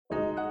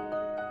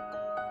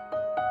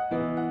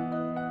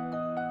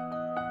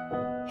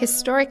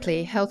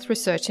Historically, health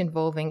research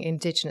involving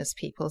Indigenous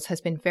peoples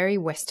has been very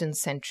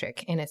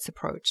Western-centric in its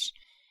approach,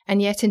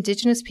 and yet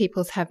Indigenous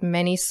peoples have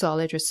many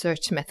solid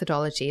research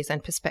methodologies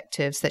and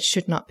perspectives that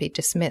should not be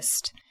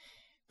dismissed.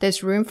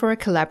 There's room for a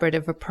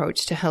collaborative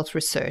approach to health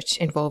research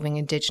involving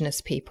Indigenous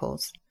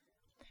peoples.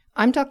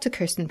 I'm Dr.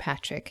 Kirsten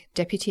Patrick,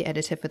 Deputy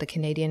Editor for the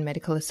Canadian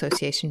Medical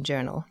Association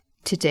Journal.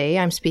 Today,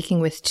 I'm speaking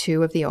with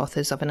two of the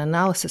authors of an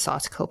analysis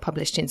article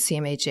published in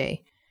CMAJ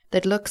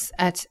that looks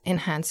at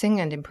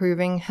enhancing and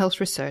improving health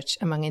research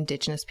among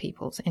Indigenous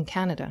peoples in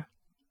Canada.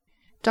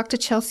 Dr.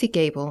 Chelsea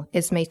Gable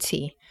is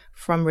Métis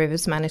from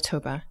Rivers,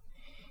 Manitoba.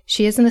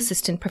 She is an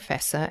assistant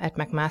professor at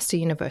McMaster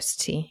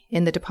University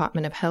in the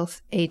Department of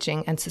Health,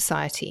 Aging and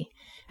Society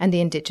and the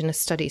Indigenous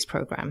Studies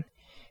program.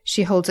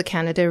 She holds a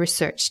Canada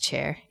Research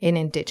Chair in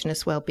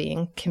Indigenous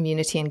Wellbeing,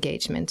 Community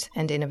Engagement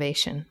and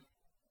Innovation.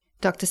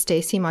 Dr.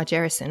 Stacey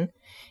Margerison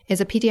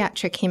is a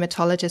pediatric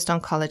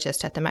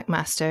hematologist-oncologist at the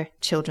McMaster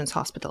Children's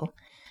Hospital,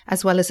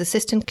 as well as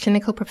assistant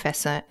clinical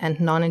professor and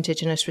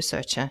non-Indigenous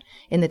researcher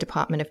in the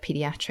Department of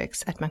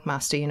Pediatrics at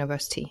McMaster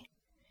University.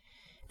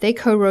 They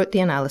co-wrote the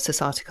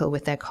analysis article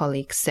with their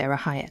colleague Sarah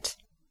Hyatt.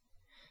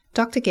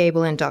 Dr.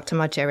 Gable and Dr.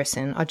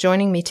 Margerison are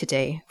joining me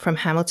today from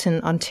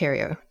Hamilton,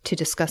 Ontario, to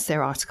discuss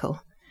their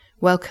article.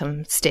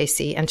 Welcome,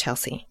 Stacey and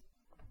Chelsea.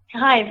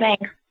 Hi,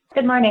 thanks.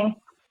 Good morning.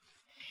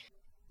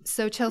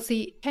 So,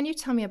 Chelsea, can you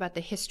tell me about the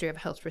history of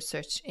health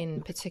research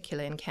in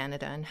particular in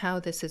Canada and how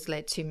this has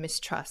led to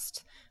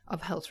mistrust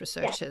of health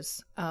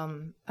researchers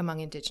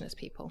among Indigenous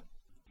people?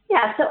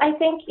 Yeah, so I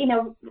think,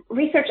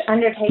 research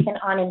undertaken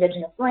on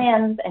Indigenous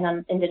lands and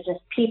on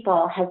Indigenous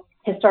people has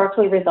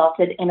historically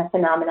resulted in a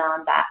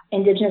phenomenon that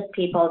Indigenous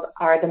peoples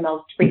are the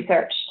most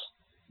researched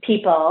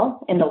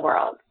people in the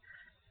world,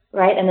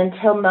 right? And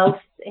until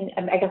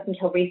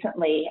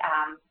recently,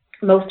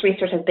 most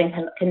research has been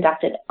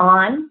conducted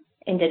on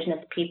Indigenous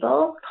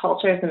people,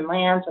 cultures, and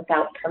lands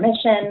without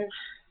permission,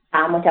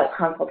 without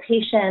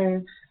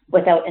consultation,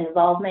 without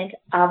involvement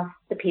of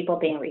the people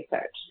being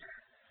researched.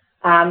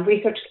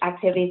 Research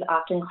activities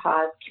often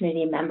cause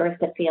community members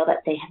to feel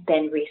that they have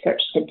been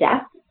researched to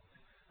death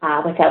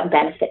without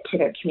benefit to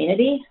their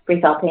community,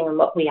 resulting in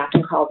what we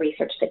often call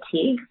research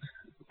fatigue.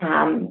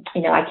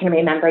 I can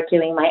remember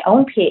doing my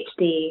own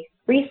PhD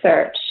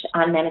research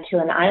on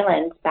Manitoulin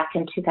Island back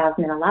in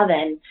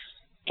 2011,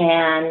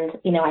 and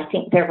I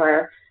think there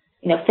were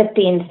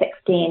 15,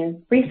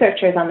 16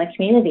 researchers on the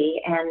community,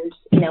 and,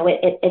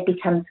 it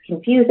becomes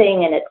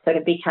confusing, and it sort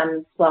of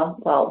becomes,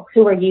 well,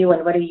 who are you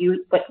and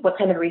what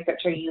kind of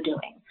research are you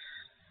doing?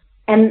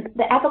 And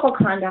the ethical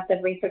conduct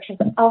of research has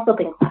also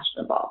been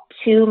questionable.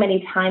 Too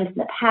many times in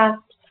the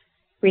past,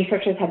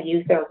 researchers have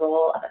used their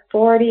role of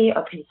authority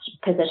or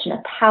position of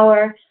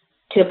power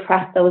to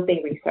oppress those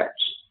they research.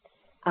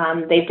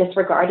 They've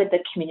disregarded the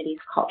community's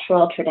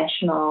cultural,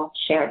 traditional,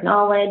 shared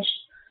knowledge.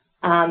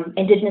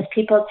 Indigenous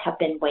peoples have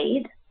been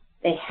weighed.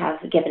 They have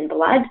given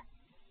blood,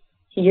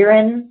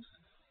 urine,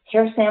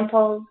 hair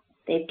samples.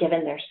 They've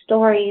given their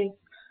stories.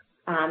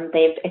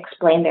 They've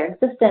explained their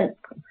existence,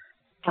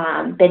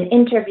 been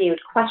interviewed,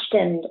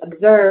 questioned,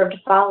 observed,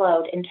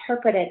 followed,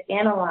 interpreted,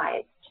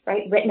 analyzed,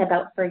 right, written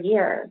about for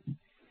years.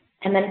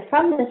 And then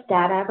from this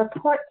data,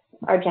 reports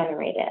are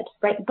generated,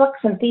 right? Books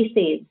and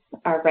theses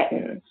are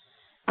written.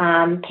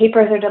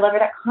 Papers are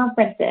delivered at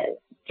conferences.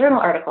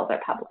 Journal articles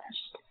are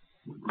published.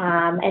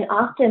 And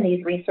often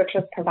these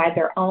researchers provide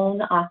their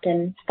own,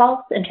 often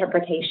false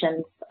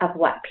interpretations of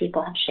what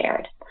people have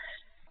shared.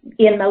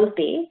 Ian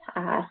Mosby,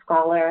 a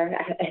scholar,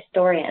 a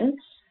historian,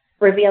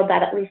 revealed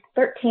that at least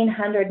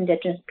 1,300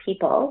 Indigenous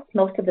people,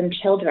 most of them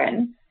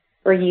children,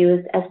 were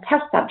used as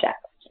test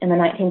subjects in the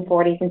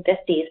 1940s and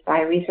 50s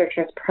by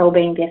researchers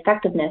probing the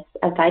effectiveness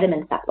of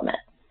vitamin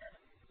supplements.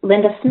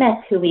 Linda Smith,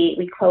 who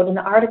we quote in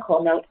the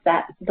article, notes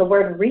that the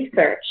word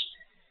research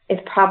is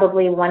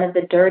probably one of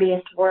the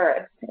dirtiest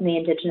words in the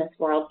Indigenous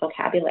world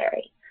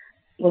vocabulary.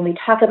 When we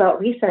talk about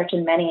research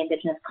in many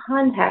Indigenous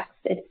contexts,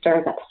 it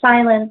stirs up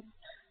silence,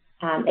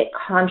 it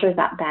conjures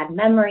up bad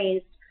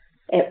memories,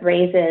 it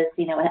raises,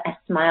 a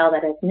smile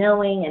that is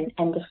knowing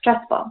and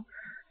distressful.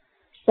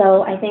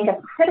 So I think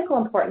of critical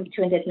importance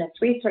to Indigenous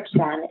research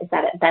then is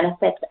that it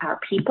benefits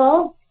our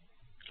people,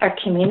 our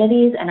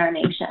communities, and our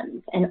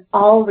nations. And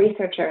all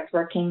researchers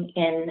working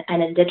in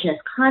an Indigenous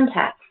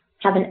context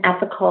have an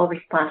ethical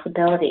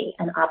responsibility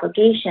and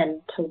obligation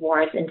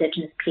towards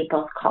Indigenous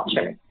people's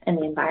cultures and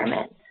the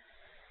environment.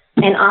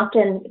 And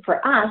often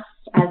for us,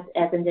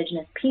 as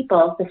Indigenous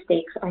peoples, the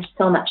stakes are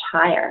so much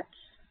higher,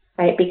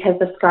 right? Because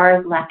the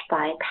scars left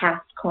by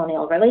past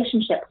colonial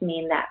relationships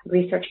mean that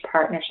research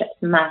partnerships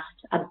must,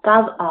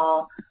 above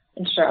all,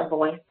 ensure a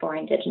voice for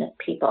Indigenous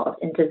peoples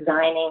in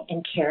designing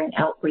and carrying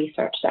out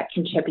research that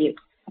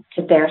contributes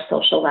to their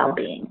social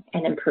well-being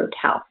and improved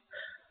health,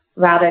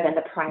 rather than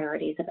the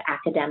priorities of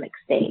academic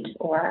state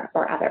or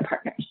other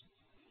partners.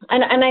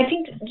 And I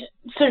think,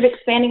 sort of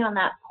expanding on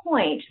that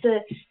point,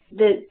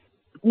 the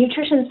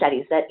nutrition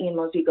studies that Ian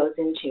Mosby goes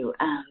into,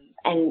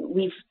 and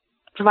we've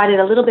provided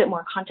a little bit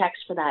more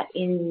context for that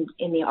in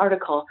the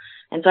article.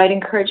 And so I'd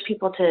encourage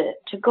people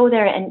to go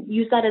there and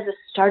use that as a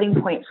starting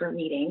point for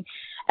reading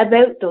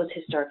about those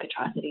historic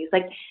atrocities.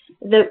 Like,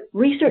 the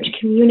research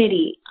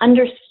community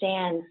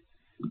understands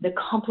the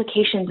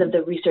complications of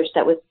the research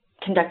that was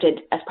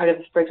conducted as part of,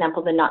 for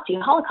example, the Nazi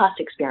Holocaust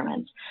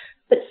experiments.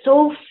 But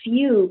so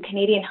few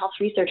Canadian health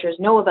researchers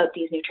know about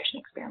these nutrition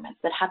experiments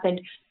that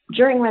happened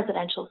during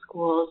residential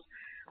schools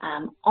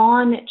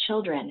on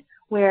children,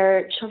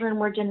 where children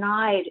were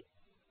denied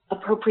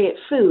appropriate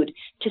food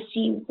to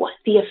see what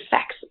the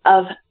effects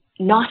of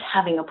not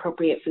having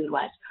appropriate food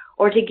was,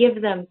 or to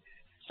give them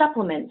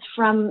supplements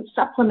from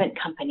supplement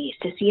companies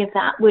to see if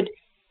that would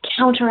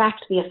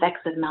counteract the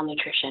effects of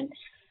malnutrition.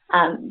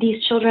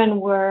 These children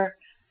were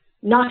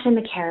not in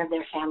the care of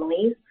their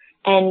families,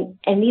 and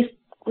these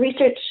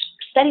research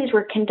studies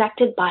were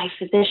conducted by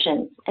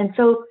physicians. And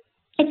so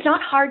it's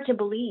not hard to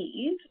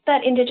believe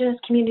that Indigenous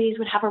communities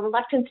would have a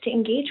reluctance to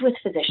engage with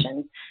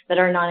physicians that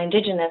are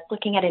non-Indigenous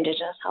looking at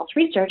Indigenous health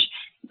research,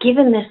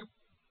 given this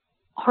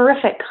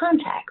horrific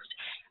context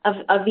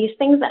of these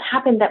things that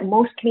happen that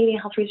most Canadian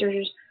health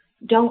researchers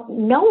don't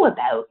know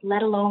about,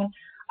 let alone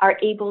are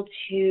able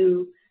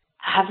to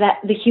have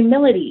the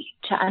humility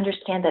to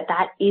understand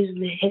that is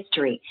the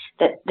history,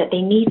 that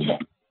they need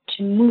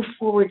to move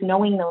forward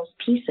knowing those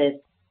pieces.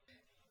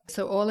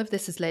 So all of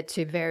this has led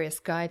to various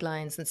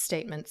guidelines and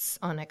statements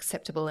on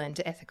acceptable and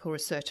ethical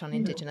research on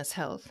Indigenous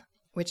health,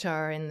 which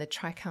are in the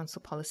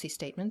Tri-Council Policy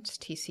Statement,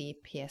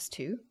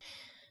 TCPS2.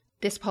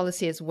 This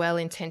policy is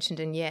well-intentioned,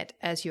 and yet,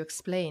 as you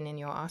explain in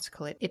your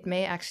article, it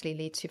may actually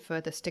lead to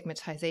further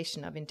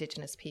stigmatization of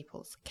Indigenous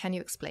peoples. Can you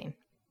explain?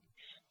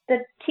 The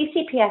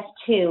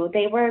TCPS2,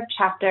 they were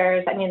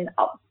chapters,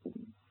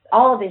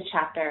 all of these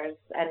chapters,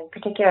 and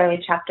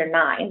particularly Chapter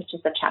 9, which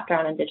is the chapter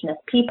on Indigenous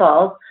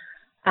peoples,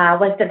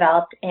 was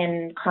developed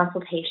in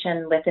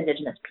consultation with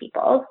Indigenous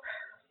peoples.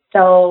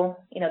 So,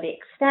 the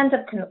extent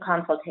of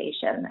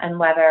consultation and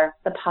whether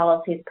the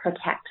policies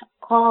protect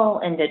all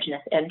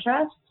Indigenous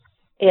interests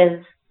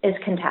is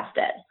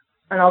contested.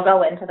 And I'll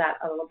go into that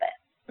a little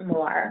bit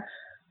more.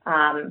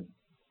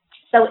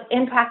 So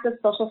in practice,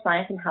 social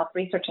science and health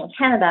research in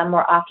Canada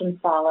more often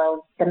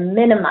follows the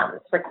minimums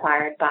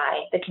required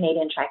by the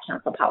Canadian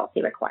Tri-Council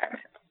policy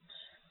requirements.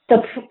 So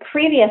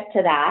previous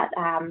to that,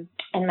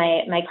 and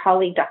my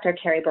colleague, Dr.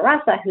 Carrie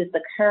Barassa, who's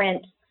the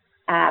current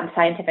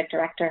scientific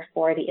director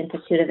for the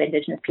Institute of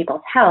Indigenous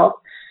Peoples Health,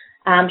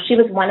 she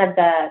was one of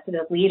the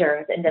sort of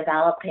leaders in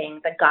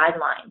developing the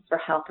guidelines for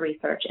health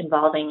research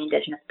involving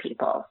Indigenous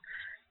peoples.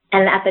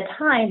 And at the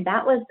time,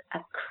 that was a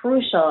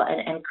crucial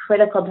and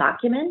critical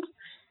document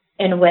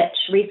in which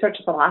research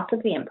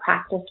philosophy and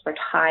practice were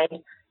tied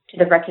to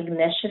the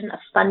recognition of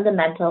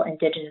fundamental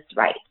Indigenous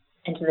rights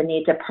and to the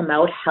need to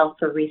promote health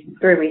through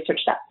research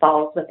that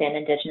falls within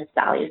Indigenous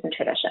values and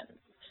traditions.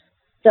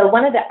 So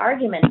one of the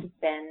arguments has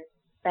been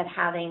that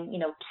having,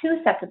 two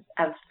sets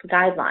of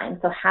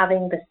guidelines, so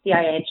having the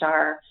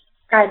CIHR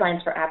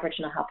guidelines for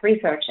Aboriginal health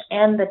research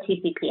and the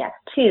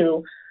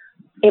TCPS2,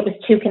 it was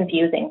too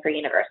confusing for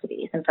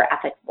universities and for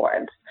ethics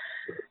boards.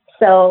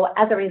 So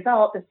as a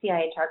result, the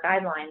CIHR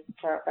guidelines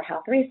for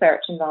health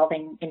research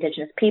involving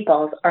Indigenous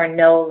peoples are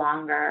no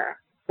longer,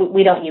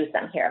 we don't use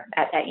them here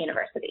at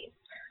universities.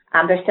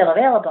 They're still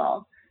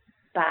available,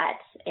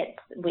 but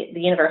the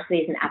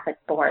universities and ethics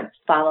boards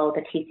follow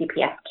the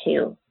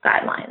TCPS2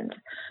 guidelines.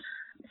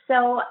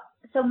 So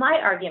my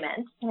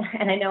argument,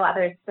 and I know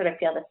others sort of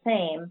feel the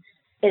same,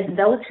 is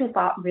those who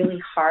fought really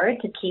hard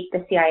to keep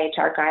the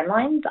CIHR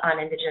guidelines on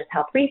Indigenous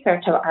health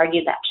research have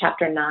argued that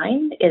Chapter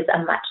 9 is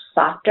a much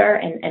softer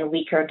and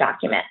weaker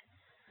document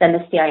than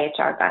the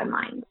CIHR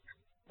guidelines.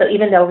 So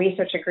even though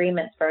research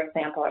agreements, for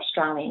example, are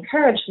strongly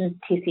encouraged in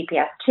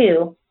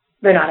TCPS2,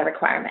 they're not a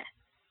requirement.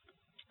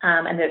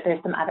 And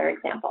there's some other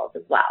examples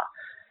as well.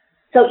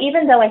 So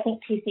even though I think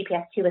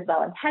TCPS2 is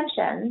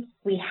well-intentioned,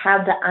 we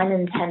have the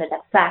unintended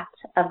effect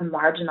of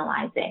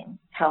marginalizing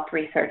health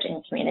research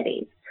in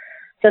communities.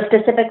 So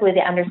specifically,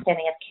 the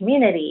understanding of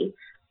community,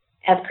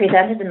 as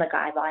presented in the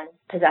guidelines,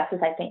 possesses,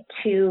 I think,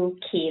 two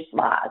key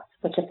flaws,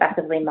 which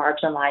effectively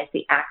marginalize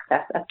the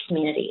access of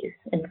communities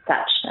in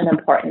such an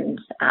important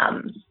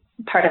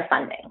part of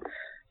funding.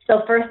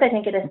 So first, I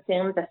think it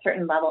assumes a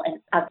certain level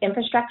of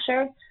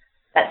infrastructure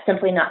that's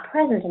simply not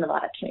present in a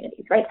lot of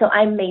communities, right? So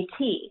I'm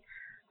Métis.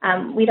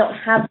 We don't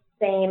have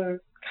the same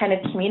kind of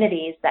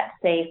communities that,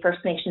 say, First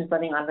Nations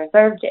living on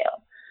reserve do.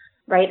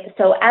 Right.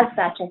 So as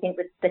such, I think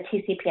that the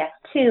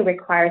TCPS2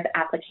 requires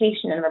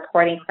application and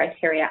reporting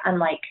criteria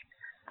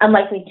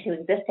unlikely to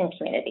exist in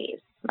communities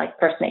like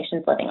First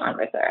Nations living on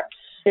reserve.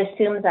 It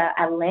assumes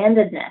a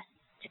landedness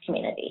to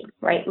community,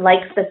 right,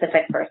 like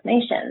specific First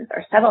Nations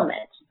or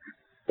settlement,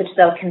 which,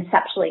 though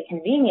conceptually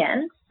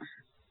convenient,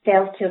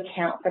 fails to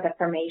account for the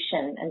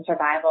formation and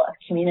survival of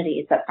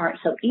communities that aren't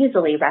so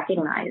easily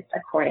recognized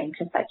according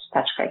to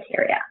such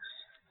criteria.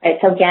 Right,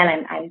 so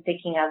again, I'm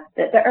thinking of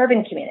the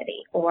urban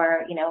community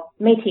or,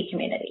 Métis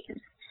communities.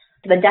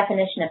 The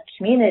definition of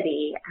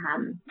community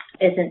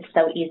isn't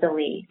so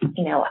easily,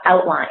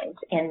 outlined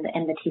in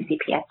the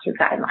TCPS2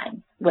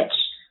 guidelines, which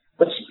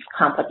which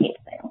complicates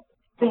things.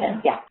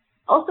 Yeah.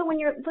 Also, when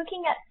you're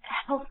looking at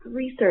health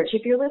research,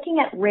 if you're looking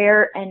at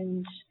rare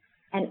and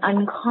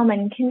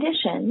uncommon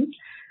conditions,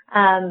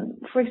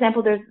 for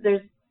example,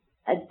 there's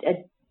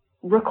a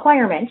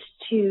requirement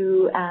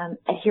to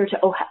adhere to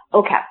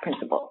OCAP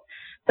principles.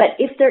 But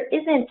if there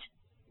isn't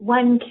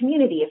one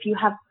community, if you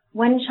have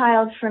one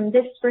child from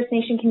this First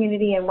Nation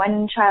community and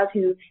one child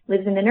who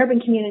lives in an urban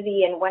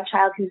community and one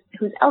child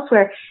who's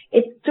elsewhere,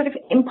 it's sort of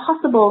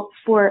impossible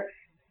for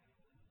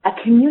a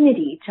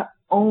community to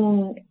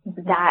own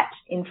that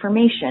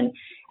information.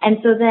 And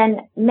so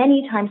then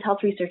many times health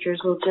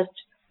researchers will just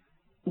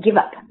give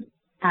up.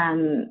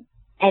 And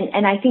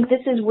I think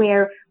this is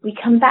where we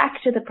come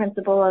back to the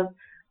principle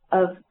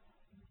of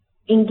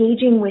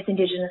engaging with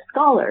Indigenous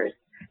scholars,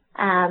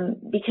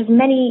 because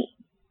many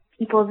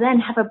people then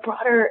have a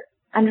broader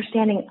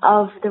understanding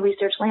of the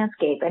research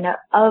landscape and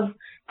of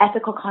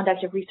ethical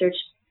conduct of research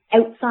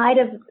outside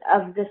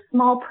of the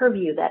small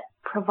purview that's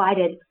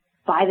provided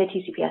by the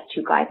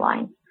TCPS2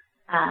 guideline.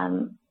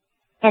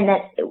 And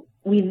that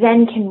we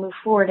then can move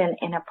forward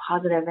in a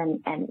positive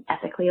and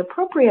ethically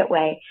appropriate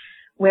way,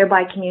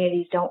 whereby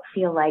communities don't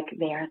feel like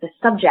they are the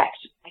subject,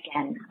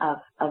 again,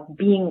 of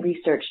being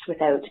researched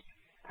without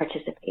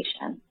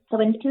participation. So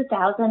in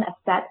 2000, a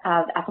set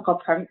of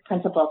ethical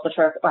principles, which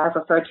are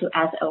referred to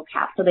as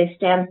OCAP, so they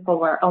stand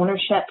for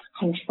ownership,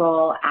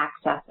 control,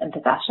 access, and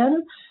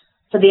possession.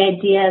 So the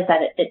idea is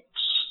that it's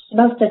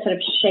supposed to sort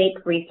of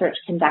shape research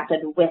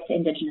conducted with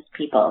Indigenous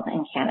peoples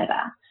in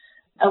Canada.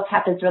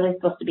 OCAP is really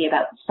supposed to be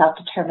about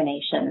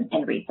self-determination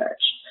in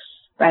research,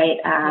 right?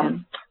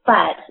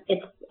 But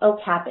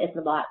OCAP is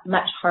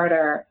much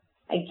harder.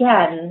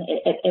 Again,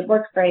 it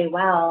works very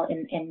well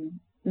in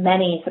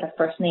many sort of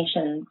First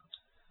Nations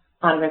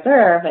on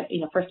reserve,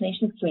 First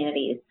Nations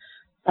communities,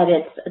 but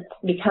it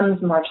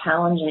becomes more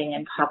challenging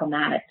and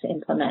problematic to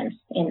implement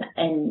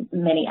in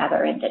many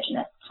other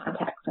Indigenous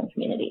contexts and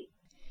communities.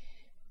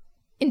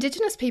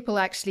 Indigenous people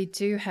actually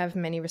do have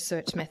many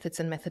research methods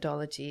and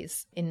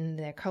methodologies in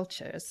their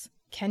cultures.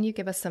 Can you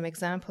give us some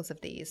examples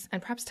of these,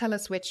 and perhaps tell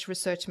us which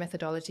research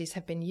methodologies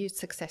have been used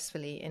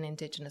successfully in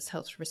Indigenous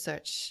health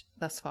research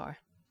thus far?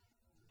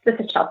 This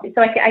is Chelsea,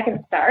 so I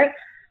can start.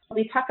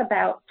 We talk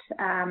about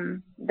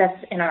this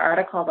in our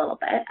article a little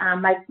bit.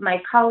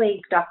 My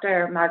colleague,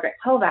 Dr. Margaret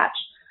Kovach,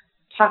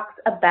 talks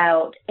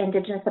about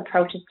Indigenous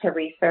approaches to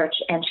research,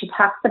 and she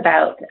talks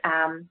about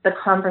the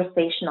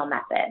conversational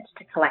method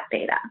to collect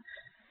data.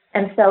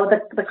 And so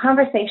the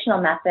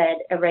conversational method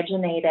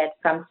originated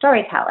from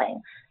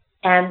storytelling.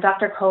 And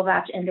Dr.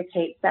 Kovach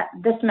indicates that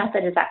this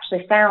method is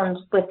actually found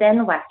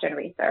within Western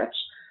research,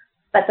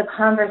 but the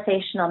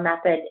conversational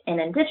method in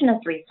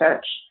Indigenous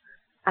research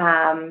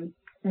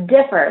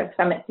differs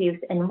from its use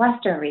in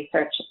Western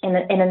research in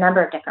a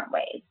number of different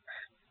ways.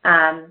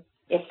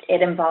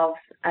 It involves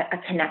a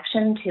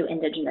connection to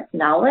Indigenous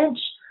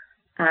knowledge,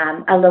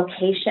 a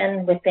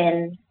location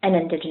within an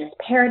Indigenous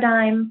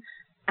paradigm.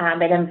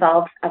 It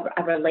involves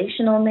a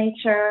relational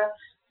nature,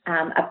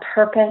 a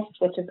purpose,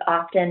 which is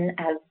often,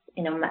 as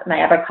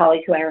my other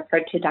colleague who I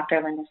referred to,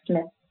 Dr. Linda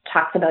Smith,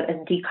 talks about as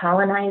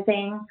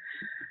decolonizing.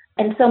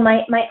 And so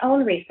my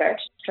own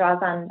research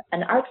draws on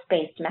an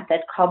arts-based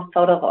method called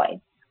photo voice.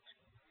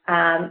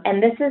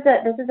 And this is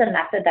a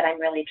method that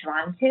I'm really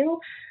drawn to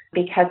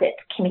because it's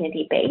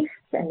community-based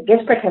and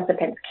gives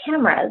participants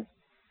cameras,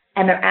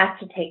 and they're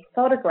asked to take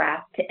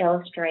photographs to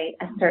illustrate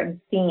a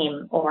certain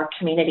theme or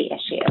community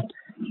issue.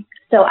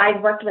 So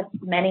I've worked with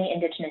many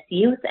Indigenous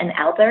youth and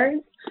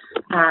elders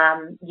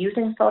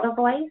using photo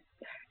voice.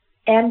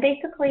 And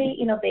basically,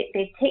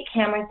 they take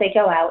cameras, they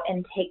go out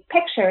and take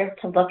pictures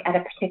to look at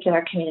a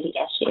particular community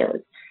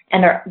issue.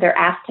 And they're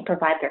asked to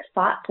provide their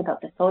thoughts about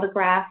the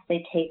photographs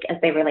they take as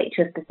they relate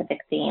to a specific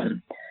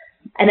theme.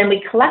 And then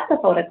we collect the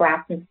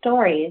photographs and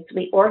stories,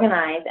 we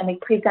organize, and we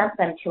present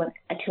them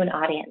to an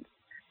audience.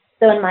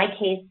 So in my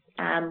case,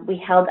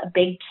 we held a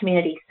big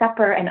community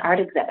supper and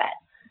art exhibit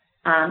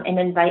and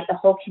invite the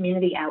whole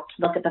community out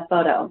to look at the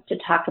photos, to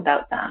talk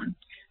about them.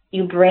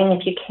 You bring,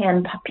 if you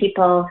can,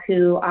 people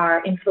who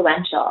are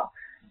influential,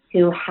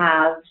 who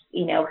have,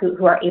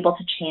 who are able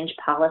to change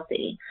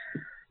policy.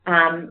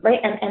 Right,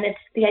 and it's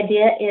the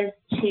idea is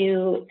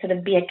to sort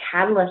of be a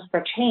catalyst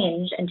for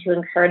change and to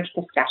encourage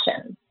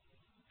discussion.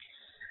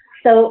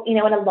 So, in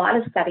a lot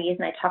of studies,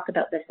 and I talked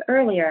about this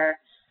earlier,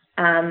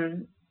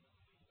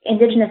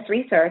 Indigenous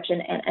research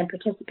and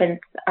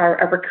participants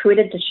are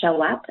recruited to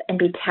show up and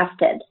be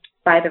tested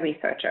by the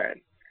researchers,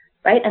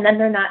 right? And then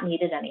they're not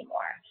needed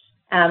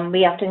anymore.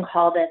 We often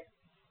call this,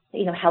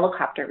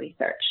 helicopter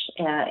research.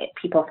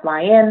 People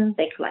fly in,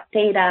 they collect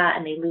data,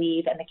 and they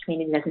leave, and the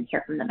community doesn't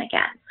hear from them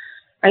again.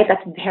 Right?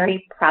 That's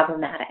very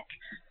problematic.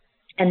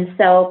 And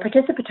so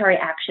participatory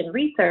action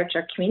research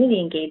or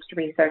community-engaged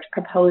research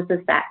proposes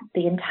that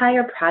the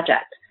entire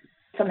project,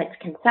 from its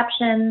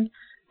conception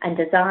and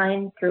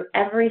design through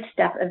every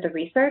step of the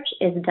research,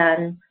 is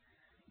done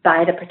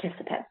by the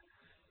participants.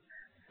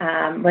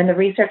 When the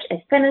research is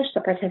finished,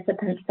 the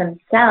participants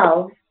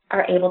themselves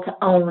are able to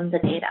own the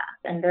data,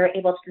 and they're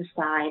able to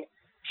decide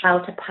how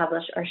to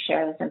publish or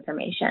share this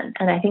information.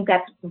 And I think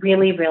that's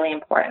really, really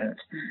important.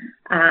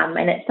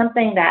 And it's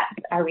something that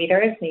our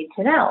readers need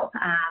to know,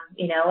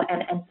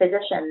 and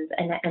physicians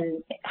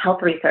and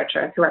health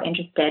researchers who are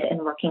interested in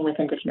working with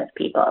Indigenous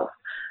peoples.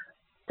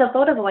 So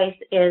Photo Voice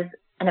is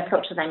an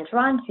approach that I'm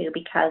drawn to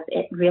because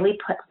it really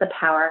puts the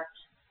power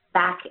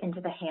back into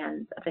the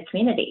hands of the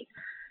community.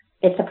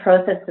 It's a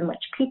process in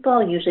which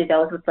people, usually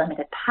those with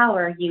limited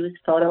power, use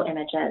photo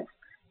images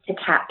to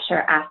capture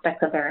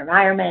aspects of their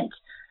environment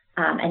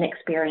and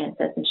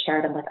experiences and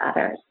share them with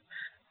others.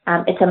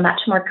 It's a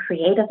much more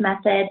creative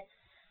method.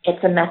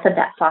 It's a method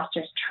that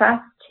fosters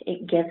trust.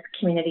 It gives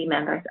community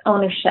members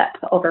ownership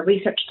over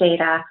research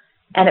data,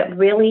 and it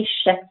really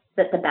shifts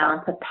the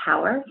balance of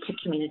power to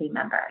community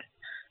members.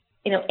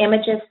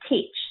 Images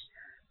teach.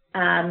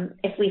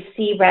 If we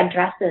see red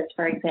dresses,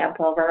 for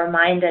example, we're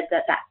reminded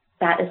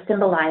that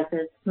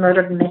symbolizes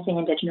murdered and missing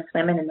Indigenous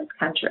women in this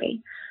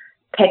country.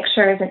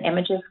 Pictures and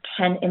images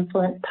can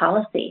influence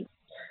policy.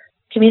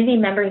 Community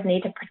members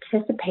need to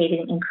participate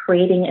in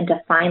creating and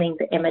defining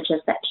the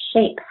images that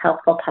shape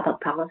healthful public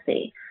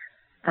policy.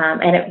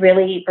 And it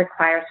really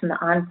requires from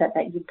the onset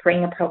that you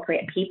bring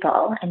appropriate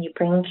people and you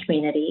bring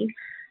community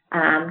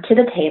to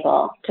the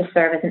table to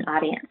serve as an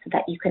audience so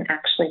that you can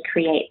actually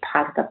create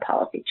positive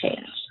policy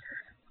change.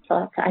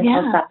 So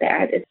I'll stop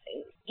there.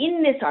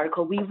 In this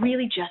article, we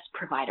really just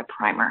provide a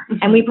primer,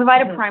 and we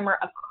provide a primer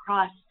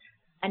across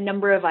a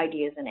number of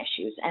ideas and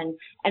issues.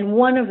 And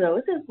one of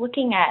those is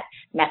looking at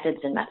methods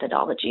and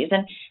methodologies.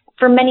 And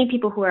for many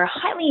people who are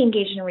highly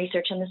engaged in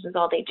research, and this is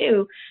all they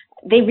do,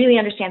 they really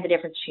understand the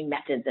difference between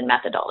methods and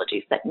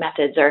methodologies, that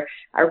methods are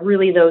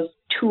really those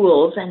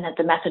tools and that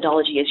the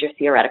methodology is your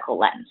theoretical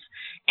lens.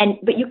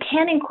 But you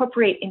can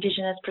incorporate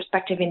Indigenous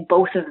perspective in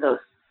both of those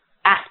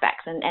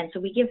aspects. And so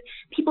we give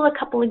people a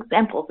couple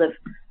examples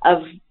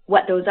of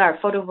what those are,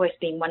 Photo Voice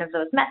being one of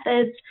those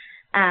methods,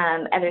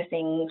 other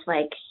things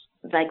like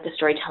the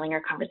storytelling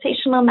or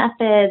conversational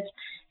methods,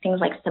 things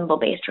like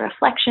symbol-based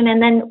reflection.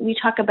 And then we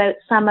talk about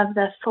some of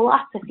the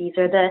philosophies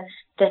or the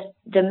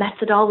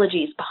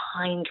methodologies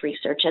behind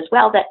research as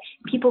well that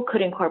people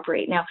could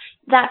incorporate. Now,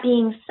 that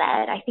being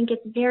said, I think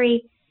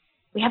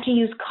we have to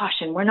use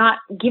caution. We're not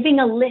giving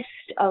a list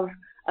of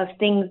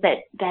things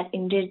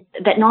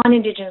that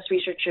non-Indigenous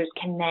researchers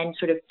can then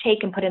sort of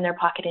take and put in their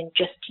pocket and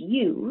just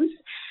use.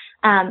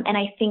 And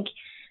I think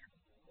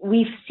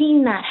we've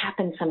seen that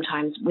happen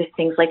sometimes with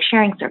things like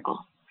sharing circles,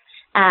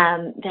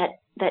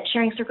 that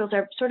sharing circles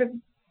are sort of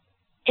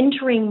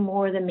entering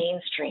more the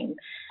mainstream,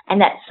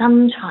 and that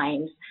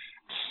sometimes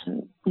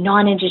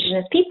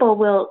non-Indigenous people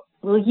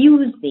will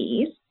use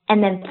these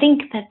and then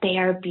think that they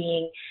are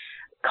being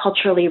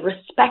culturally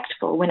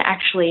respectful when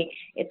actually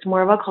it's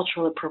more of a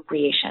cultural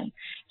appropriation.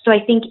 So I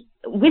think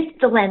with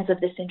the lens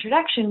of this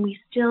introduction, we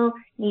still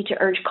need to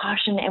urge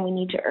caution and we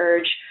need to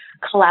urge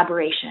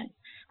collaboration.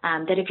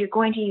 That if you're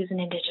going to use an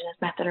Indigenous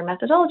method or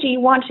methodology,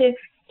 you want to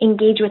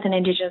engage with an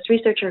Indigenous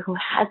researcher who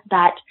has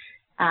that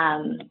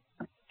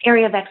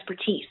area of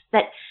expertise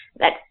that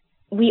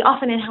we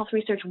often in health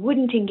research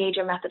wouldn't engage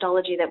a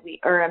methodology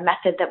or a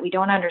method that we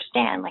don't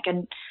understand. Like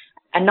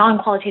a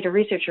non-qualitative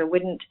researcher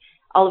wouldn't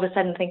all of a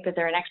sudden think that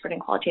they're an expert in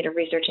qualitative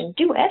research and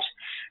do it,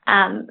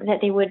 that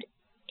they would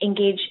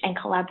engage and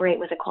collaborate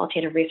with a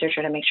qualitative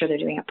researcher to make sure they're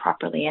doing it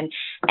properly. And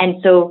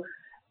so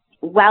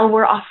while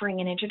we're offering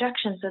an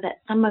introduction so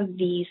that some of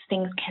these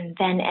things can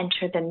then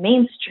enter the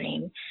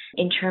mainstream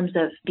in terms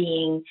of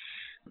being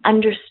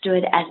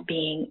understood as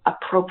being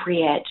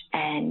appropriate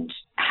and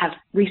have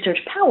research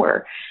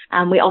power,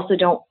 we also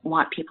don't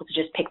want people to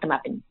just pick them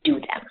up and do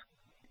them.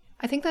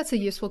 I think that's a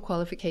useful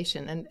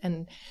qualification.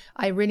 And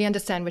I really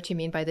understand what you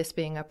mean by this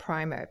being a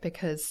primer,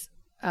 because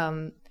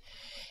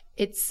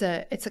it's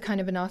a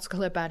kind of an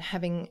article about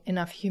having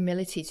enough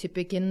humility to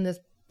begin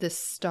the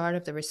start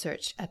of the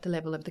research at the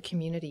level of the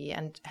community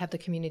and have the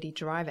community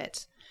drive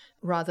it,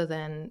 rather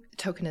than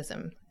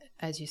tokenism,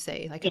 as you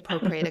say, like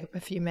appropriate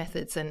a few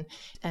methods and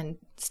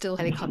still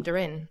helicopter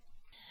in.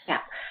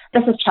 Yeah,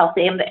 this is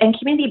Chelsea. In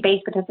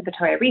community-based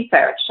participatory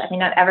research, I mean,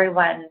 not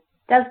everyone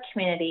does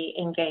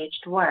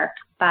community-engaged work,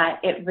 but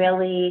it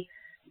really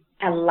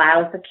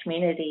allows the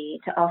community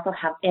to also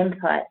have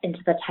input into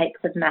the types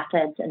of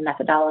methods and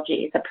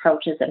methodologies,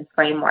 approaches, and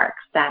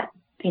frameworks that,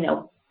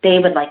 they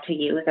would like to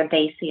use or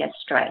they see as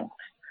strengths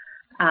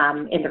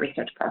in the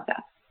research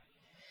process.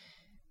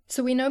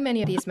 So we know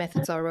many of these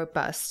methods are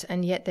robust,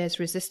 and yet there's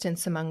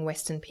resistance among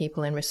Western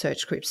people and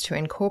research groups to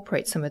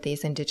incorporate some of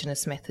these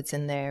Indigenous methods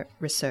in their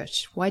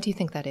research. Why do you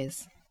think that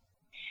is?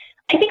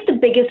 I think the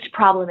biggest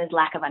problem is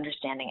lack of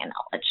understanding and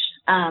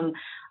knowledge.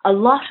 A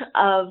lot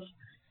of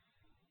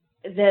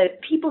the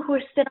people who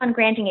sit on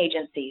granting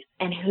agencies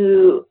and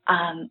who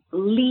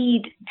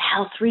lead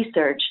health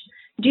research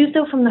do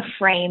so from the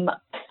frame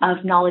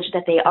of knowledge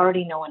that they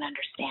already know and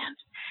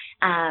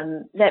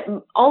understand. That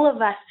all of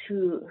us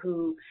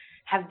who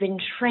have been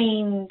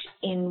trained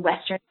in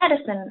Western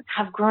medicine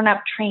have grown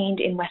up trained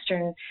in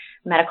Western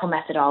medical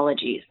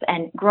methodologies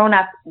and grown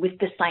up with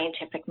the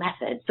scientific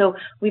method. So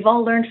we've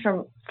all learned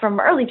from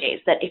early days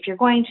that if you're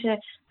going to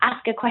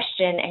ask a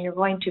question and you're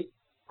going to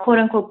quote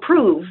unquote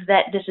prove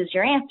that this is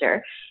your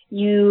answer,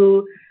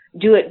 you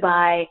do it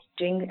by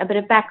doing a bit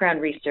of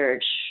background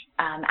research,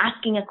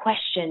 asking a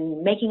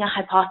question, making a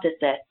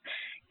hypothesis,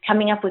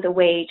 coming up with a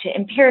way to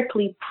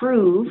empirically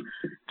prove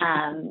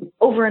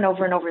over and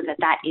over and over that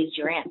that is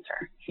your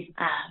answer.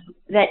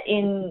 That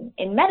in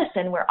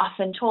medicine, we're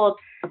often told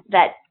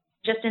that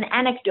just an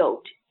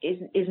anecdote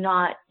is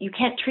not, you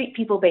can't treat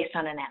people based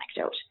on an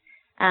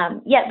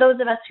anecdote. Yet those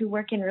of us who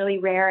work in really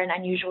rare and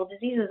unusual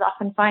diseases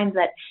often find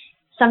that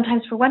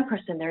sometimes for one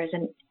person there is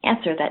an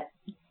answer that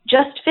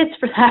just fits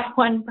for that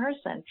one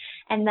person,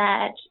 and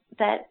that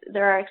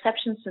there are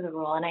exceptions to the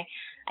rule. And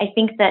I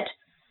think that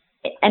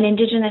an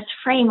Indigenous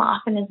frame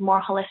often is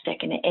more holistic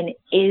and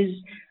is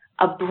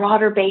a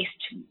broader based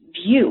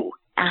view.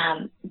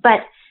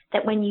 But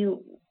that when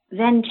you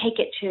then take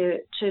it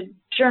to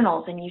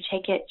journals and you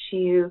take it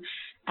to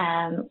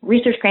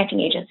research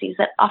granting agencies,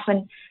 that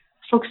often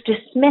folks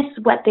dismiss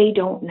what they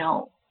don't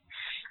know.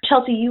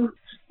 Chelsea, do you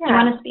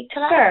want to speak to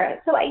that?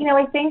 Sure. So,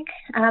 I think,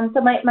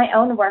 so my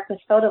own work with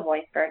Photo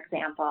Voice, for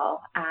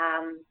example,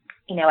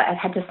 I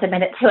had to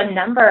submit it to a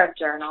number of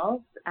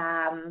journals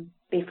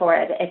before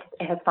it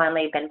has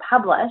finally been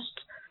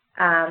published,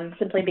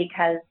 simply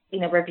because,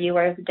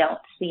 reviewers don't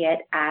see it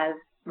as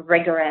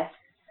rigorous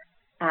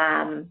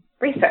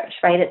research,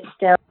 right? It's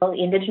still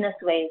Indigenous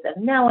ways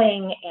of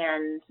knowing,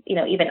 and,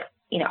 even,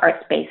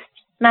 arts-based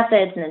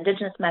methods and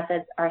Indigenous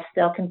methods are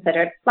still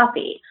considered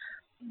fluffy.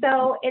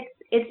 So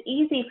it's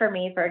easy for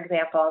me, for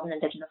example, as an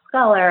Indigenous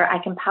scholar, I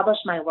can publish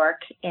my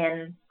work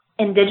in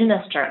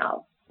Indigenous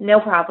journals. No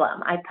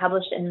problem. I've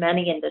published in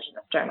many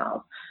Indigenous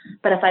journals.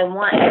 But if I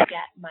want to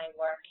get my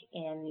work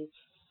in,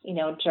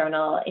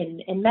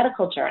 in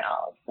medical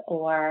journals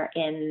or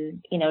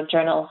in,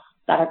 journals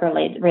that are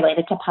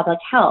related to public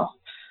health,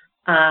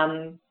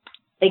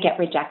 they get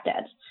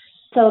rejected.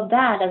 So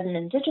that, as an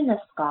Indigenous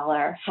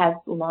scholar, has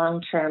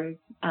long-term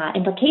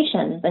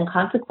implications and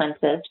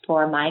consequences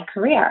for my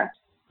career.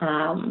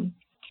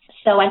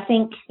 So I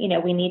think,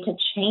 we need to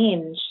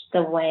change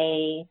the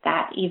way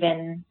that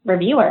even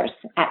reviewers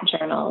at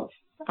journals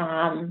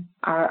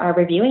are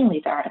reviewing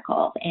these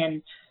articles,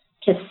 and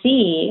to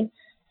see,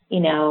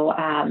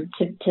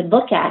 to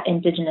look at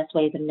Indigenous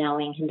ways of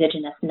knowing,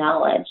 Indigenous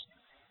knowledge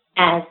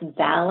as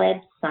valid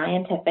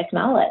scientific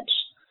knowledge.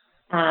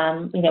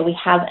 We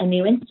have a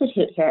new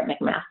institute here at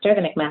McMaster,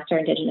 the McMaster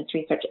Indigenous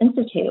Research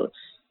Institute,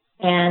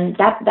 and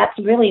that's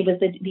really was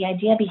the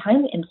idea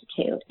behind the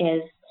institute,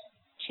 is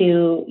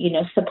to,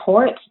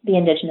 support the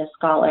Indigenous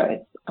scholars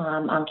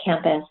on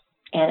campus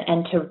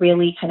and to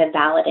really kind of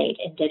validate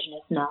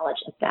Indigenous knowledge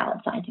as valid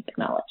scientific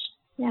knowledge.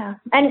 Yeah,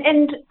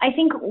 and I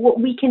think what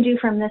we can do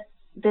from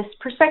this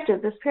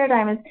perspective, this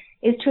paradigm,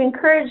 is to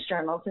encourage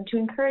journals and to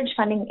encourage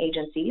funding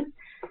agencies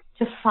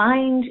to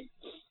find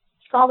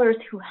scholars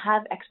who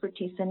have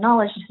expertise and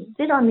knowledge to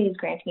sit on these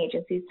granting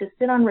agencies, to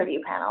sit on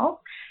review panels,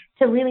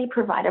 to really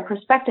provide a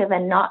perspective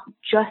and not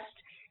just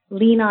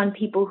lean on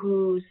people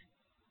whose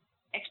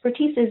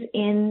expertise is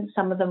in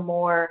some of the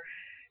more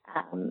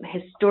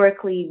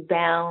historically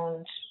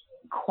bound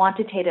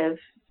quantitative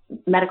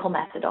medical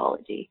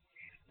methodology,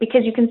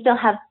 because you can still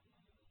have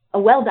a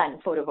well-done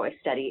photo voice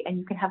study and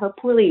you can have a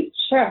poorly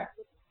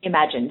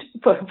imagined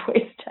photo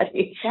voice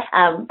study.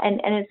 Yeah.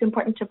 And it's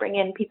important to bring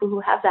in people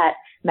who have that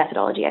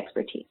methodology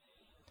expertise.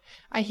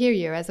 I hear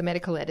you. As a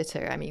medical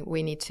editor, I mean,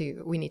 we need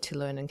to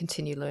learn and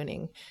continue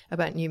learning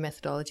about new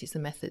methodologies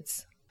and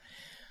methods.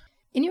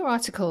 In your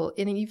article,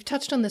 and you've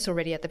touched on this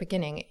already at the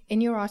beginning, in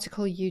your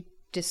article you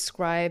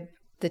describe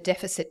the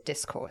deficit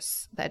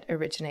discourse that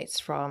originates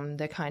from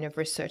the kind of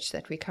research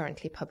that we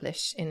currently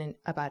publish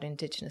about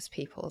Indigenous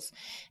peoples.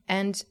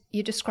 And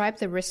you describe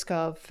the risk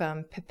of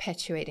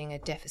perpetuating a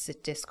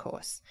deficit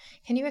discourse.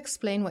 Can you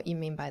explain what you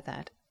mean by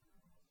that?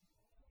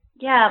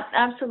 Yeah,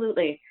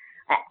 absolutely.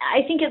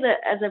 I think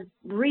as a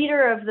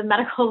reader of the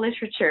medical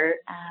literature,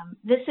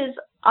 this is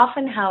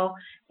often how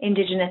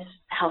Indigenous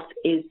health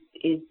is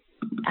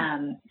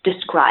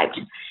described,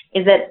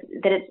 is that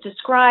it's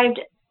described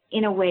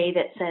in a way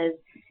that says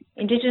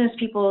Indigenous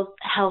people's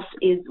health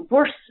is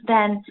worse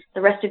than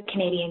the rest of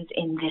Canadians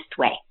in this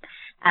way.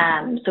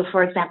 So,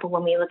 for example,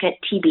 when we look at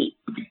TB,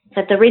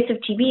 that the rates of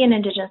TB in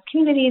Indigenous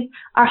communities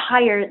are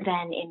higher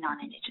than in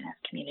non-Indigenous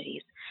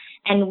communities.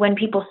 And when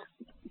people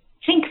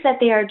think that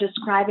they are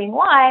describing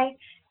why,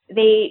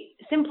 they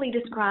simply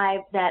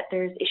describe that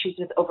there's issues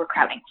with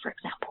overcrowding, for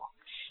example.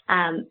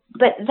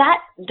 But that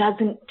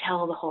doesn't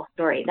tell the whole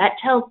story. That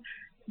tells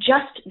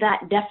just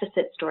that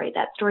deficit story,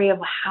 that story of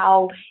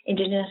how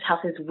Indigenous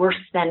health is worse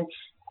than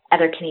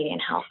other Canadian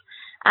health,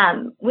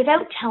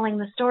 without telling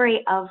the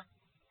story of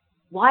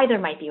why there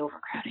might be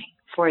overcrowding,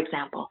 for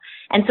example.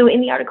 And so in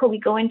the article, we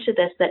go into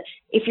this, that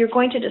if you're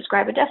going to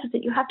describe a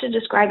deficit, you have to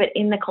describe it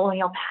in the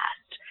colonial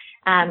past.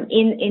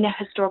 in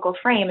a historical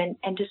frame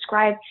and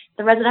describe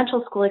the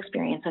residential school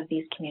experience of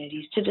these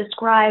communities, to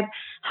describe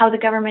how the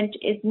government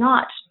is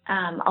not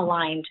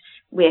aligned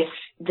with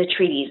the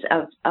treaties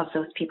of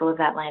those people of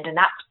that land. And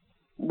that's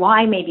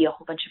why maybe a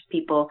whole bunch of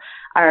people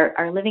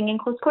are living in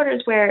close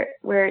quarters where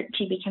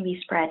TB can be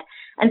spread.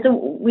 And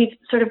so we've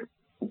sort of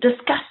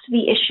discussed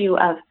the issue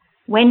of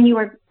when you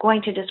are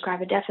going to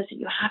describe a deficit,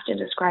 you have to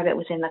describe it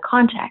within the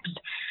context.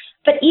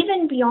 But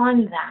even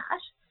beyond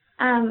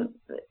that,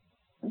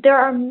 there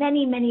are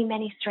many, many,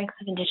 many strengths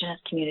of Indigenous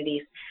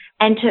communities.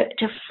 And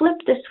to flip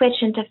the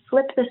switch and to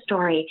flip the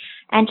story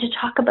and to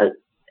talk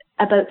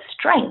about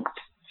strengths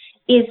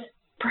is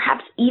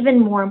perhaps even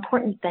more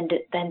important than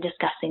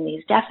discussing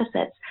these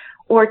deficits,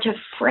 or to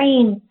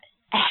frame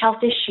a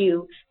health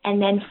issue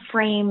and then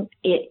frame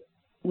it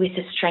with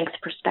a strength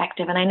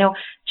perspective. And I know,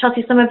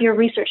 Chelsea, some of your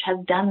research has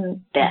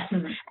done this.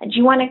 Mm-hmm. Do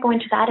you want to go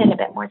into that in a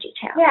bit more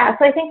detail? Yeah,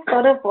 so I think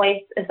photo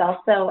voice is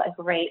also a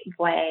great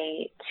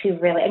way to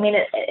really,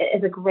 it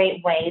is a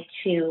great way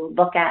to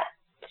look at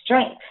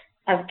strength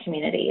of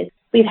communities.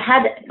 We've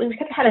had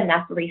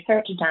enough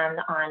research done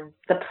on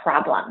the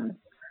problems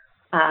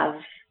of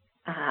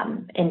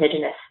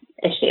Indigenous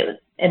issues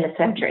in the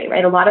century,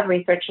 right? A lot of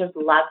researchers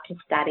love to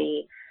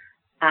study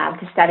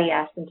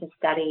us and to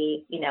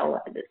study,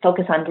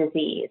 focus on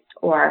disease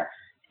or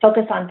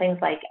focus on things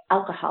like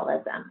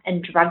alcoholism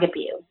and drug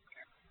abuse,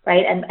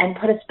 right? And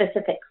put a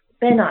specific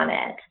spin on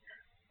it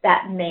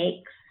that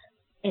makes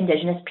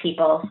Indigenous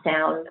people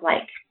sound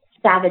like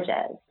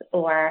savages,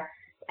 or,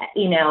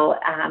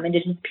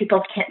 Indigenous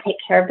people can't take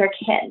care of their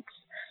kids.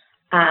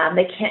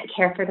 They can't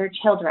care for their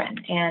children.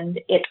 And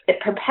it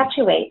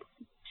perpetuates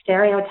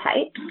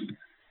stereotypes.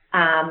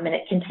 And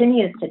it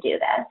continues to do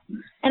this.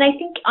 And I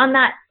think on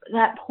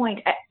that point,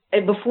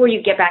 before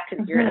you get back to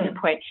your other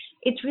point,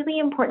 it's really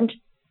important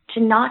to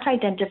not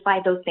identify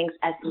those things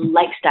as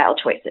lifestyle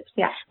choices.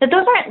 Yeah. That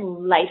those aren't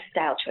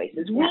lifestyle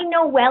choices. Yeah. We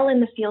know well in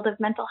the field of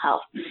mental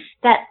health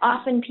that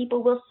often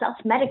people will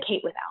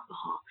self-medicate with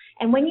alcohol.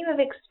 And when you have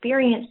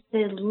experienced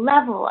the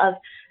level of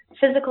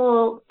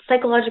physical,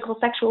 psychological,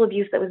 sexual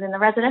abuse that was in the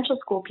residential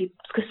school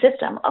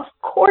system, of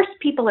course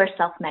people are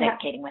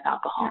self-medicating with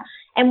alcohol. Yeah.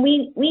 And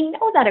we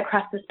know that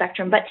across the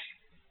spectrum, but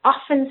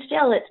often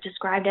still it's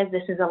described as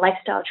this is a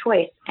lifestyle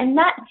choice. And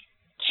that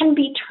can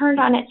be turned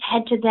on its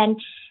head to then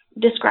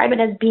describe it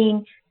as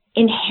being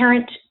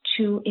inherent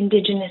to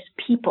Indigenous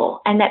people,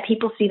 and that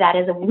people see that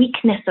as a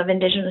weakness of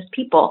Indigenous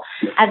people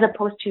as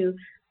opposed to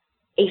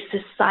a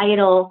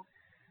societal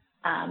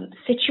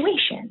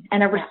situation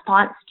and a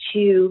response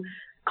to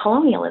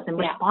colonialism,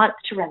 response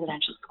to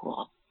residential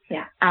schools.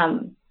 Yeah.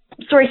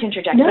 Sorry to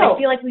interject, no. but I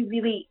feel like we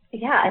really,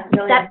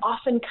 that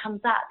often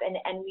comes up,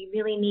 and we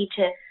really need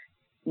to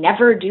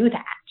never do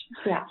that.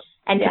 Yeah.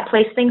 And to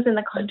place things in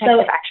the context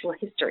of actual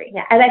history.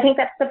 Yeah, and I think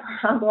that's the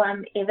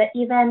problem,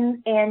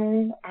 even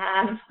in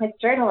with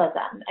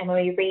journalism. And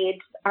when we read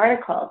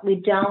articles, we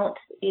don't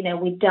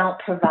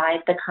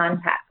provide the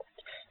context.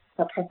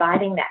 So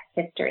providing that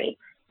history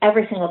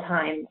every single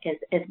time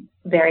is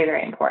very,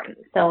 very important.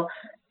 So,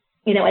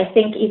 I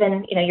think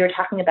even, you're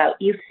talking about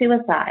youth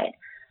suicide,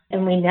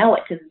 and we know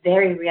it's a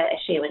very real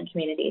issue in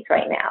communities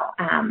right now.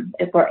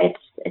 We're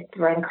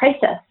in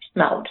crisis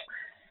mode.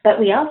 But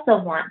we also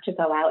want to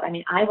go out.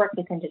 I work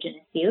with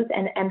Indigenous youth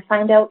and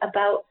find out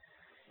about,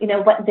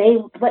 what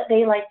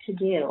they like to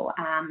do,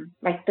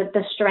 like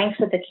the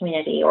strengths of the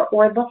community,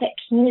 or look at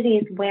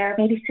communities where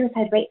maybe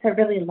suicide rates are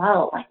really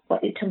low,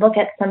 to look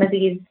at some of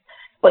these,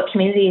 what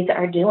communities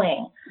are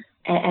doing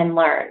and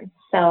learn.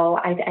 So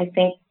I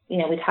think,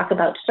 we talk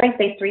about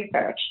strength-based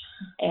research,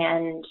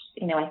 and,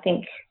 I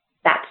think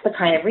that's the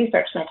kind of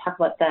research. When I talk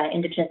about the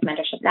Indigenous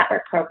Mentorship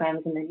Network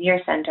programs and the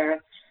Near Centers,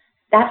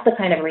 that's the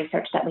kind of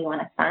research that we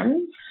want to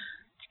fund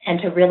and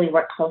to really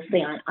work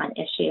closely on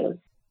issues.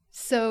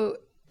 So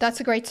that's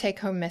a great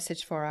take-home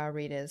message for our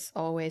readers.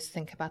 Always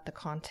think about the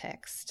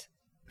context.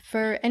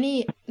 For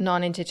any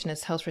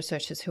non-Indigenous health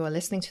researchers who are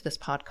listening to this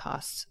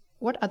podcast,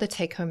 what other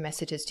take-home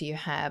messages do you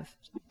have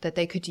that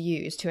they could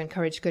use to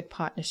encourage good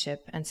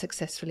partnership and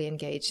successfully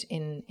engage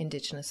in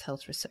Indigenous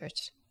health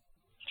research?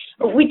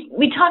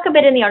 We talk a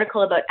bit in the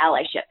article about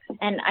allyship,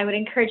 and I would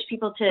encourage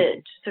people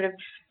to sort of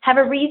have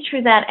a read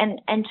through that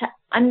and to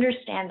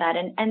understand that.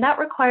 And that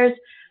requires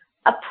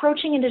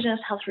approaching Indigenous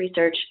health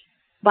research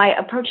by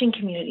approaching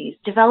communities,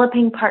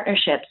 developing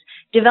partnerships,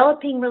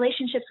 developing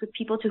relationships with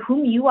people to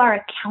whom you are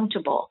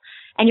accountable.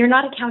 And you're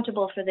not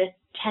accountable for this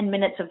 10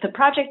 minutes of the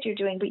project you're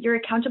doing, but you're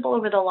accountable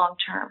over the long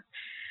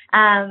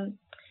term.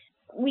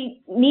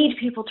 We need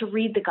people to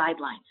read the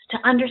guidelines, to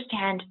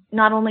understand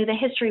not only the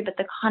history, but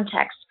the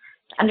context,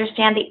 to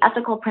understand the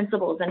ethical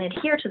principles and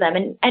adhere to them,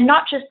 and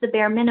not just the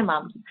bare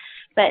minimums,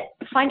 but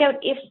find out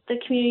if the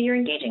community you're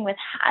engaging with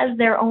has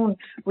their own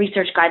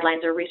research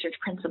guidelines or research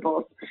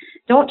principles.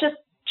 Don't just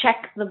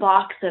check the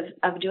box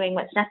of doing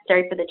what's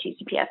necessary for the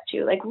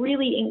TCPS2. Like,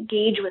 really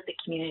engage with the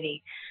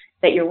community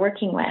that you're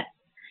working with.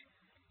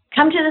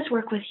 Come to this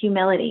work with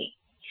humility.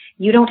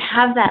 You don't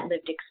have that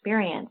lived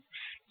experience,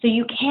 so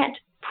you can't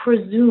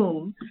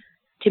presume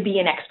to be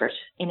an expert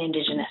in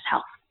Indigenous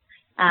health.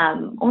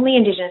 Only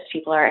Indigenous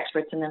people are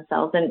experts in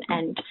themselves,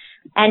 and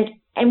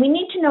we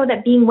need to know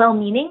that being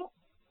well-meaning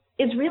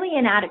is really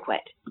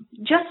inadequate.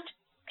 Just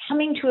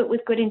coming to it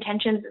with good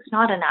intentions is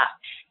not enough.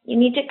 You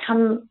need to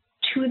come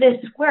to this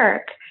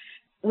work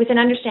with an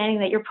understanding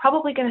that you're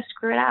probably going to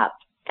screw it up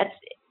at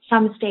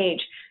some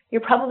stage.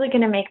 You're probably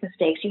going to make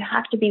mistakes. You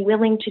have to be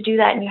willing to do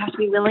that, and you have to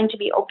be willing to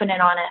be open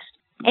and honest.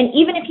 And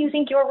even if you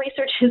think your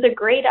research is a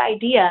great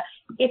idea,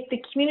 if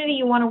the community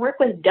you want to work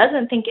with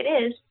doesn't think it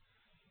is,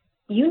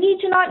 you need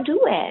to not do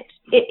it.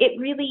 It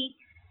really,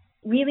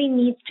 really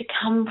needs to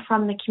come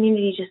from the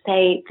community to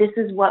say, this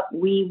is what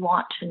we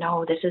want to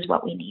know. This is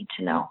what we need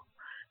to know.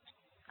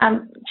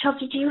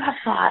 Chelsea, do you have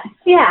thoughts?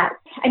 Yeah.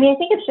 I mean, I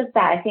think it's just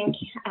that. I think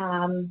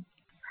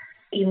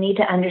you need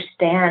to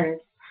understand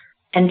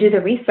and do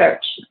the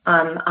research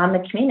on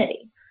the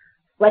community.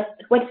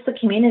 What's the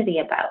community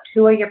about?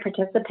 Who are your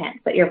participants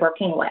that you're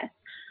working with,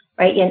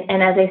 right?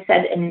 And as I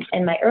said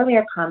in my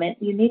earlier comment,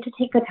 you need to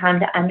take the time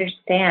to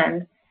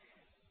understand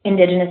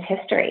Indigenous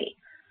history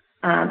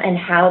and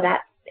how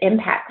that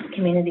impacts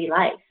community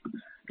life.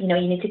 You know,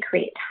 you need to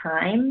create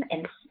time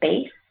and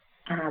space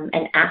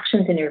and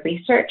actions in your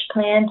research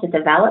plan to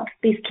develop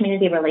these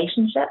community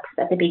relationships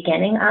at the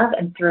beginning of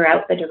and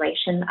throughout the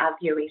duration of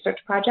your research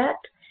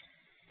project.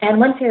 And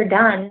once you're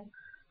done,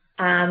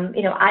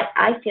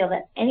 I feel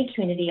that any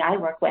community I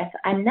work with,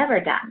 I'm never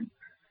done.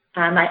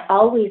 I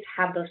always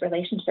have those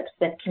relationships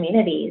with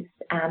communities,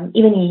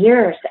 even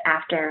years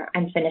after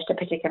I'm finished a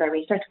particular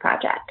research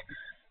project,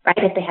 right?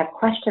 If they have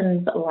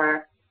questions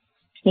or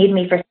need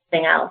me for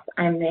something else,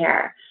 I'm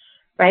there,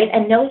 right?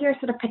 And know your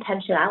sort of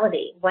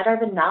potentiality. What are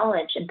the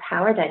knowledge and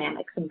power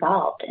dynamics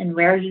involved, and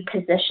where are you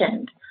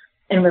positioned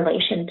in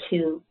relation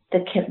to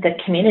the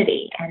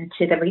community and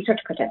to the research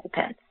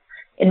participants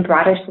in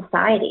broader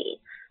society,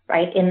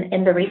 right,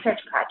 in the research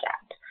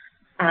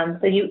project.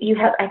 So you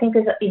have, I think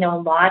there's, a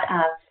lot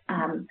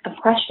of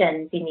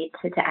questions you need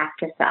to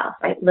ask yourself,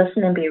 right?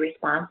 Listen and be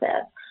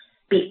responsive.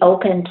 Be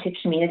open to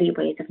community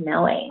ways of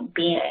knowing,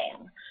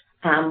 being,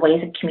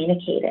 ways of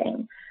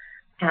communicating.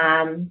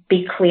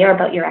 Be clear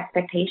about your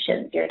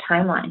expectations, your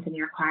timelines, and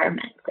your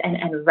requirements,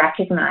 and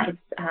recognize,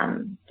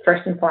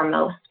 first and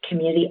foremost,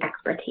 community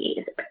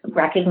expertise.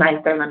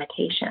 Recognize their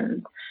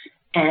limitations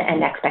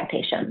and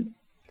expectations.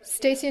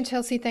 Stacey and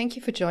Chelsea, thank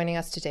you for joining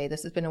us today.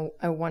 This has been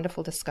a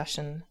wonderful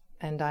discussion,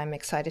 and I'm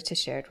excited to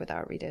share it with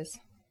our readers.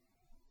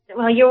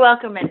 Well, you're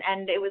welcome,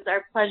 and it was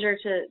our pleasure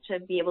to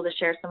be able to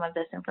share some of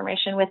this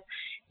information with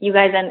you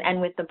guys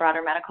and with the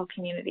broader medical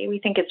community. We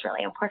think it's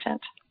really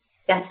important.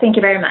 Yes, thank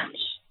you very much.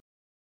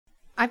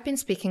 I've been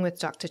speaking with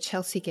Dr.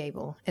 Chelsea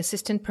Gable,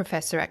 Assistant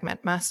Professor at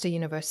McMaster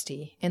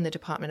University in the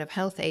Department of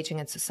Health, Aging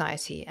and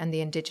Society and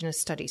the Indigenous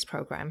Studies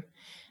Program,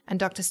 and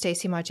Dr.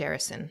 Stacey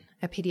Margerison,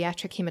 a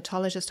pediatric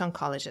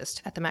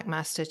hematologist-oncologist at the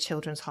McMaster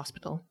Children's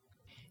Hospital.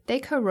 They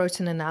co-wrote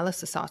an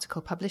analysis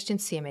article published in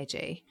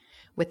CMAJ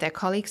with their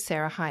colleague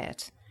Sarah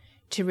Hyatt.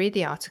 To read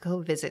the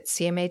article, visit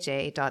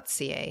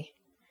cmaj.ca.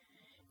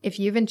 If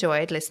you've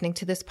enjoyed listening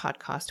to this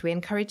podcast, we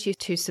encourage you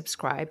to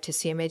subscribe to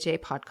CMAJ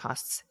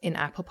podcasts in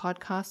Apple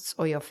Podcasts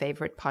or your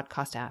favorite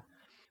podcast app.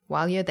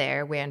 While you're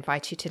there, we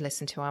invite you to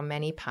listen to our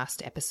many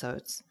past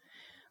episodes.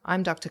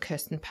 I'm Dr.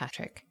 Kirsten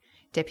Patrick,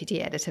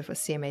 Deputy Editor for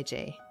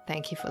CMAJ.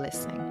 Thank you for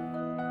listening.